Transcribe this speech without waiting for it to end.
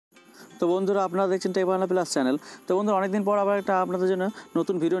তো বন্ধুরা আপনারা দেখছেন টেক বাংলা প্লাস চ্যানেল। তো বন্ধুরা অনেকদিন পর আবার একটা আপনাদের জন্য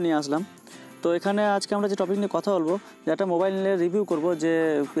নতুন ভিডিও নিয়ে আসলাম। তো এখানে আজকে আমরা যে টপিক নিয়ে কথা বলবো, যে একটা মোবাইল নিয়ে রিভিউ করব, যে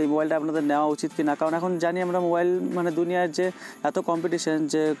এই মোবাইলটা আপনাদের নেওয়া উচিত কি না। কারণ এখন জানি আমরা মোবাইল মানে দুনিয়ার যে এত কম্পিটিশন,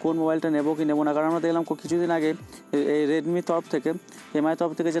 যে কোন মোবাইলটা নেবো কি নেবো না। কারণ আমরা দেখলাম কিছুদিন আগে এই রেডমির তরফ থেকে, এমআই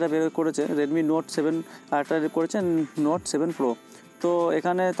তরফ থেকে যেটা বের করেছে রেডমি নোট 7 আর একটা করেছে নোট 7 প্রো। তো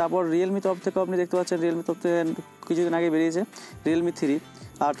এখানে তারপর রিয়েলমি তরফ থেকে আপনি দেখতে পাচ্ছেন, রিয়েলমি তরফ থেকে কিছুদিন আগে বেরিয়েছে রিয়েলমি 3,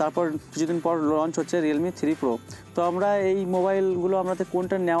 আর তারপর কিছুদিন পর লঞ্চ হচ্ছে রিয়েলমি 3 প্রো। তো আমরা এই মোবাইলগুলো আমাদের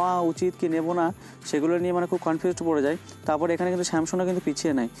কোনটা নেওয়া উচিত কি নেব না সেগুলো নিয়ে মানে খুব কনফিউজড পড়ে যায়। তারপর এখানে কিন্তু স্যামসাংও কিন্তু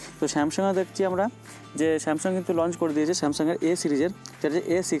পিছিয়ে নাই। তো স্যামসাংও দেখছি আমরা যে স্যামসাং কিন্তু লঞ্চ করে দিয়েছে স্যামসাংয়ের A সিরিজের, যেটা হচ্ছে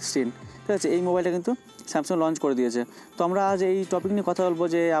A16, ঠিক আছে। এই মোবাইলটা কিন্তু স্যামসাং লঞ্চ করে দিয়েছে। তো আমরা আজ এই টপিক নিয়ে কথা বলবো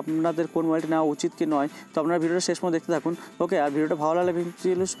যে আপনাদের কোন মোবাইলটা নেওয়া উচিত কি নয়। তো আপনারা ভিডিওটা শেষ পর্যন্ত দেখতে থাকুন, ওকে। আর ভিডিওটা ভালো লাগলে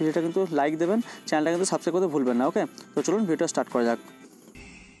ভিডিওটা কিন্তু লাইক দেবেন, চ্যানেলটা কিন্তু সাবস্ক্রাইব করতে ভুলবেন না, ওকে। তো চলুন ভিডিওটা স্টার্ট করা যাক।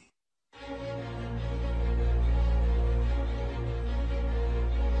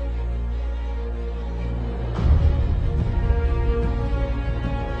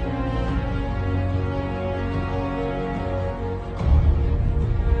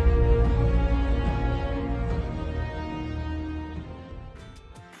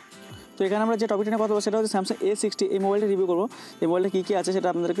 তো এখানে আমরা যে টপিকটা নিয়ে কথা বলবো সেটা হচ্ছে স্যামসাং A60। এই মোবাইলটা রিভিউ করবো, এই মোবাইলটা কী কী আছে সেটা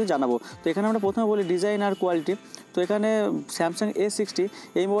আপনাদেরকে জানাবো। তো এখানে আমরা প্রথমে বলি ডিজাইন আর কোয়ালিটি। তো এখানে স্যামসাং A60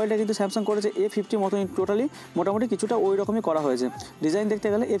 এই মোবাইলটা কিন্তু স্যামসাং করেছে A50 মতনই, টোটালি মোটামুটি কিছুটা ওই রকমই করা হয়েছে। ডিজাইন দেখতে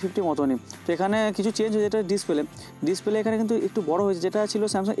গেলে A50 মতনই। তো এখানে কিছু চেঞ্জ হয়েছে, যেটা ডিসপ্লে এখানে কিন্তু একটু বড় হয়েছে। যেটা ছিল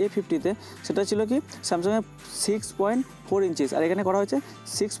স্যামসাং A50-তে সেটা ছিল কি স্যামসাংয়ের 6.4 ইঞ্চিস, আর এখানে করা হয়েছে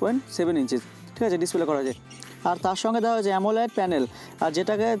 6.7 ইঞ্চিস, ঠিক আছে, ডিসপ্লে করা হয়েছে। আর তার সঙ্গে দেওয়া হয়েছে অ্যামোলেড প্যানেল, আর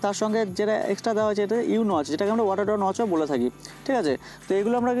যেটাকে তার সঙ্গে যেটা এক্সট্রা দেওয়া হয়েছে এটা ইউনচ, যেটাকে আমরা ওয়াটার নচও বলে থাকি, ঠিক আছে। তো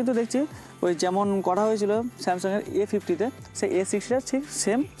এগুলো আমরা কিন্তু দেখছি ওই যেমন করা হয়েছিল স্যামসাংয়ের A50-তে, সেই A60-টা ঠিক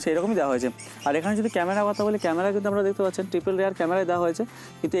সেম সেই রকমই দেওয়া হয়েছে। আর এখানে যদি ক্যামেরা কথা বলি, ক্যামেরা কিন্তু আমরা দেখতে পাচ্ছেন ট্রিপল রেয়ার ক্যামেরায় দেওয়া হয়েছে,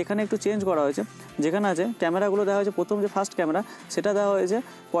 কিন্তু এখানে একটু চেঞ্জ করা হয়েছে। যেখানে আছে ক্যামেরাগুলো দেওয়া হয়েছে, প্রথম যে ফার্স্ট ক্যামেরা সেটা দেওয়া হয়েছে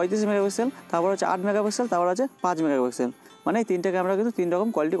 35 মেগাপিক্সেল, তারপর হচ্ছে 8 মেগাপিক্সেল, তারপর আছে 5 মেগাপিক্সেল। মানে এই তিনটে ক্যামেরা কিন্তু 3 রকম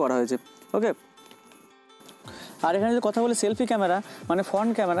কোয়ালিটি করা হয়েছে, ওকে। আর এখানে যদি কথা বলি সেলফি ক্যামেরা মানে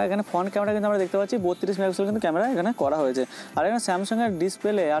ফ্রন্ট ক্যামেরা, এখানে ফ্রন্ট ক্যামেরা কিন্তু আমরা দেখতে পাচ্ছি 32 মেগাপিক্সেল কিন্তু ক্যামেরা এখানে করা হয়েছে। আর এখানে স্যামসাংয়ের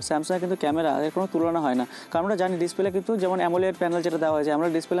ডিসপ্লে আর স্যামসাংয়ের কিন্তু ক্যামেরা এর কোনো তুলনা হয় না। কারণ আমরা জানি ডিসপ্লে কিন্তু যেমন অ্যামোলেড প্যানেল যেটা দেওয়া হয়েছে, আমরা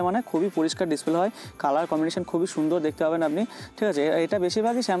ডিসপ্লে মানে খুবই পরিষ্কার ডিসপ্লে হয়, কালার কম্বিনেশন খুবই সুন্দর দেখতে পাবেন আপনি, ঠিক আছে। এটা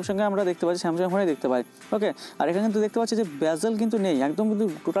বেশিরভাগই স্যামসাংয়ে আমরা দেখতে পাচ্ছি, স্যামসাং ফোনে দেখতে পাই, ওকে। আর এখানে কিন্তু দেখতে পাচ্ছি যে বেজেল কিন্তু নেই, একদম কিন্তু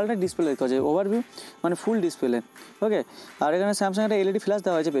টোটালটা ডিসপ্লে দেখতে পাচ্ছি, ওভারভিউ মানে ফুল ডিসপ্লে, ওকে। আর এখানে স্যামসাংয়ের এলইডি ফ্ল্যাশ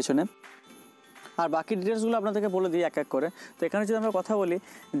দেওয়া হয়েছে পেছনে। আর বাকি ডিটেলসগুলো আপনাদেরকে বলে দিই এক এক করে। তো এখানে যদি আমরা কথা বলি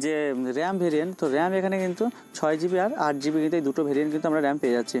যে র্যাম ভেরিয়েন্ট, তো র্যাম এখানে কিন্তু 6GB আর 8GB কিন্তু এই দুটো ভেরিয়েন্ট কিন্তু আমরা র্যাম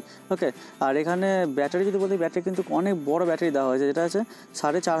পেয়ে যাচ্ছি, ওকে। আর এখানে ব্যাটারি যদি বলতে, ব্যাটারি কিন্তু অনেক বড় ব্যাটারি দেওয়া হয়েছে, যেটা আছে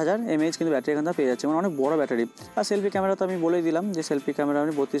 4500 mAh কিন্তু ব্যাটারি এখানে পেয়ে যাচ্ছে, মানে অনেক বড় ব্যাটারি। আর সেলফি ক্যামেরা তো আমি বলেই দিলাম যে সেলফি ক্যামেরা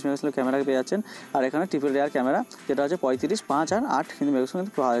আপনি 32 মেগাপিক্সেল ক্যামেরা পেয়ে যাচ্ছেন। আর এখানে ট্রিপল রেয়ার ক্যামেরা যেটা হচ্ছে 35, 5 আর 8 কিন্তু মেগাপিক্সেল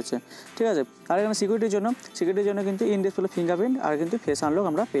কিন্তু পাওয়া যাচ্ছে, ঠিক আছে। আর এখানে সিকিউরিটির জন্য কিন্তু ইন ডিসপ্লে ফিঙ্গারপ্রিন্ট আর কিন্তু ফেস আনলক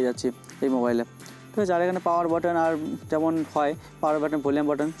আমরা পেয়ে যাচ্ছি এই মোবাইলে, ঠিক আছে। আর এখানে পাওয়ার বাটন আর যেমন হয় পাওয়ার বাটন, ভলিউম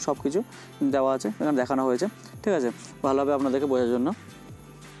বাটন সব কিছু দেওয়া আছে, এখানে দেখানো হয়েছে, ঠিক আছে, ভালোভাবে আপনাদেরকে বোঝার জন্য।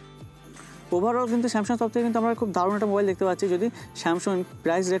 ওভারঅল কিন্তু স্যামসাং তরফ থেকে কিন্তু আমরা খুব দারুণ একটা মোবাইল দেখতে পাচ্ছি। যদি স্যামসাং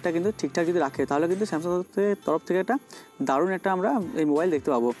প্রাইস রেটটা কিন্তু ঠিকঠাক যদি রাখে, তাহলে কিন্তু স্যামসাং তরফ থেকে একটা দারুণ একটা আমরা এই মোবাইল দেখতে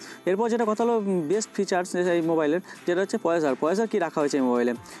পাবো। এরপর যেটা কথা হলো বেস্ট ফিচার্স এই মোবাইলের, যেটা হচ্ছে প্রসেসর কী রাখা হয়েছে এই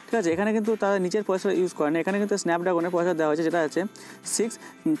মোবাইলে, ঠিক আছে। এখানে কিন্তু তার নিচের প্রসেসর ইউজ করে না, এখানে কিন্তু স্ন্যাপড্রাগনের প্রসেসর দেওয়া হয়েছে, যেটা আছে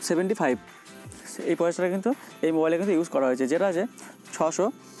 675। এই প্রসেসরটা কিন্তু এই মোবাইলে কিন্তু ইউজ করা হয়েছে, যেটা আছে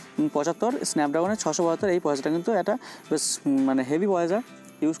 675 স্ন্যাপড্রাগনের 675। এই প্রসেসরটা কিন্তু একটা বেশ মানে হেভি প্রসেসর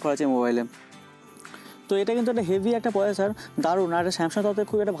ইউজ করা হয়েছে মোবাইলে। তো এটা কিন্তু একটা হেভি একটা প্রসেসর, দারুণ। আর স্যামসাং তরফে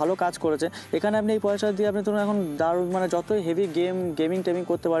খুব একটা ভালো কাজ করেছে। এখানে আপনি এই প্রসেসর দিয়ে আপনি ধরুন এখন দারুণ মানে যতই হেভি গেমিং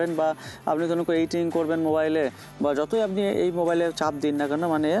করতে পারেন, বা আপনি ধরুন এডিটিং করবেন মোবাইলে, বা যতই আপনি এই মোবাইলে চাপ দিন না কেন,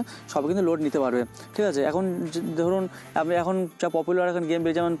 মানে সব কিন্তু লোড নিতে পারবে, ঠিক আছে। এখন ধরুন আপনি এখন যা পপুলার এখন গেম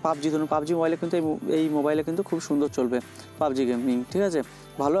বেরিয়ে, যেমন পাবজি, ধরুন পাবজি মোবাইলে কিন্তু এই মোবাইলে কিন্তু খুব সুন্দর চলবে পাবজি গেমিং, ঠিক আছে,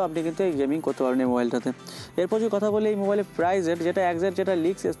 ভালো আপনি কিন্তু এই গেমিং করতে পারেন এই মোবাইলটাতে। এরপর যদি কথা বলি এই মোবাইলের প্রাইস রেট, যেটা যেটা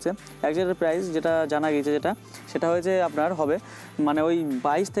লিক্স এসছে, একজেটের প্রাইস যেটা জানা গিয়েছে, সেটা হয়েছে আপনার হবে মানে ওই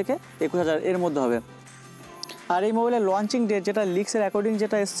 22 থেকে 21,000 এর মধ্যে হবে। আর এই মোবাইলের লঞ্চিং ডেট যেটা লিক্সের অ্যাকর্ডিং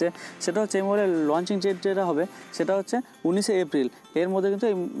যেটা এসছে, সেটা হচ্ছে এই মোবাইলের লঞ্চিং ডেট যেটা হবে সেটা হচ্ছে 19শে এপ্রিল, এর মধ্যে কিন্তু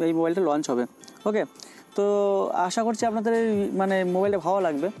এই মোবাইলটা লঞ্চ হবে, ওকে। তো আশা করছি আপনাদের এই মানে মোবাইলটা ভালো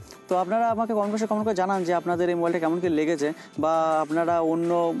লাগবে। তো আপনারা আমাকে কমেন্ট করে জানান যে আপনাদের এই মোবাইলটা কেমন কি লেগেছে, বা আপনারা অন্য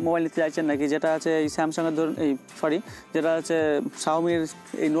মোবাইল নিতে চাইছেন নাকি, যেটা আছে এই স্যামসাংয়ের ধরুন যেটা আছে শাওমির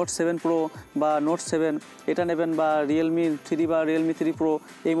এই নোট 7 প্রো বা নোট 7 এটা নেবেন, বা রিয়েলমি 3 বা রিয়েলমি 3 প্রো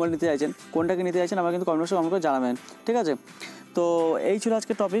এই মোবাইল নিতে চাইছেন, কোনটাকে নিতে চাইছেন আমাকে কিন্তু কমেন্ট করে জানাবেন, ঠিক আছে। তো এই ছিল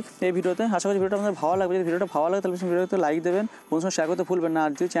আজকে টপিক এই ভিডিওতে। আশা করি ভিডিওটা আপনাদের ভালো লাগবে। যদি ভিডিওটা ভালো লাগে তাহলে ভিডিওতে লাইক দেবেন, বন্ধুদের সঙ্গে শেয়ার করতে ভুলবেন না।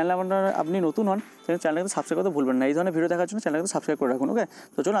 আর যদি চ্যানেলে আপনি নতুন হন তাহলে চ্যানেলটাকে সাবস্ক্রাইব করতে ভুলবেন না। এই ধরনের ভিডিও দেখার জন্য চ্যানেলটাকে সাবস্ক্রাইব করে রাখুন। ওকে,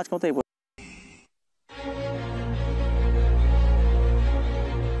 তো চলুন আজকের মতো এই